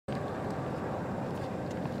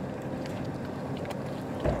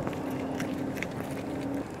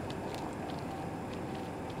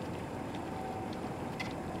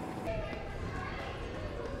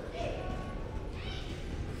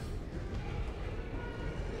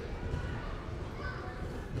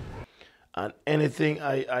And anything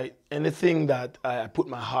that I put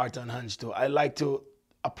my heart and hands to, I like to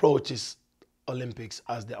approach this Olympics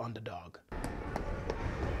as the underdog.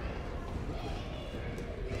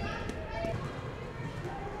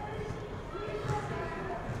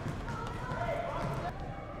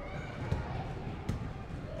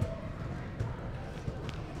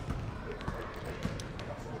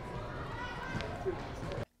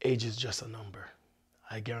 Age is just a number.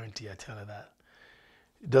 I guarantee, I tell you that.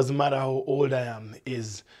 It doesn't matter how old I am,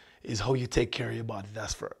 is how you take care of your body.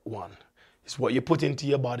 That's for one. It's what you put into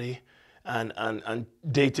your body, and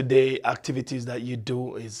day-to-day activities that you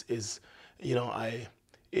do is you know,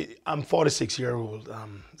 I'm 46-year-old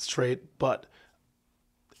straight, but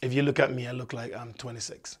if you look at me, I look like I'm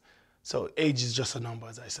 26. So age is just a number,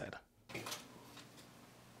 as I said.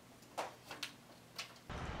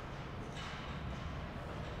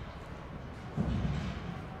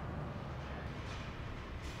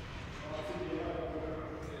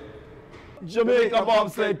 Jamaica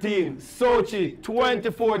bobsled team, Sochi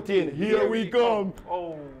 2014, here we come.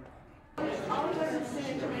 Oh.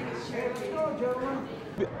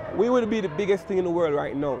 We would be the biggest thing in the world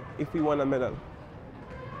right now if we won a medal.